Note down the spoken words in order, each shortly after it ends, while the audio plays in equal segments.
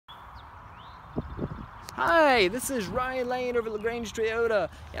Hi, this is Ryan Lane over at LaGrange Toyota,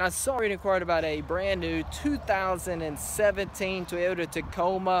 and I saw you inquired about a brand new 2017 Toyota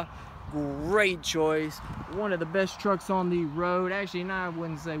Tacoma. Great choice. One of the best trucks on the road. Actually, no, I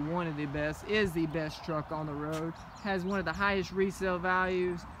wouldn't say one of the best. Is the best truck on the road. Has one of the highest resale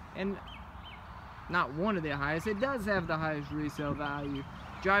values, and not one of the highest. It does have the highest resale value.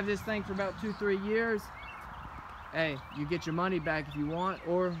 Drive this thing for about 2-3 years. Hey, you get your money back if you want,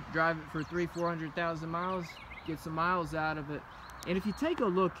 or drive it for 300,000-400,000 miles, get some miles out of it. And if you take a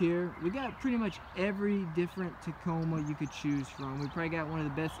look here, we got pretty much every different Tacoma you could choose from. We probably got one of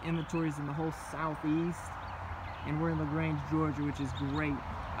the best inventories in the whole Southeast, and we're in LaGrange, Georgia, which is great.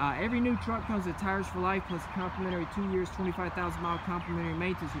 Every new truck comes with tires for life, plus complimentary 2 years, 25,000 mile complimentary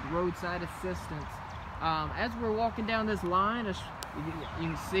maintenance with roadside assistance. As we're walking down this line, you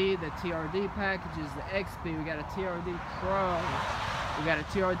can see the TRD packages, the XP. We got a TRD Pro. We got a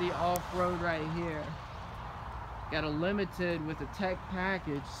TRD Off-Road right here. Got a Limited with a Tech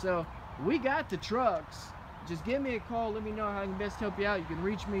package. So we got the trucks. Just give me a call. Let me know how I can best help you out. You can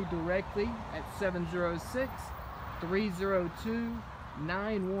reach me directly at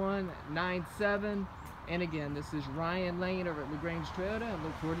 706-302-9197. And again, this is Ryan Lane over at LaGrange Toyota. I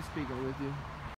look forward to speaking with you.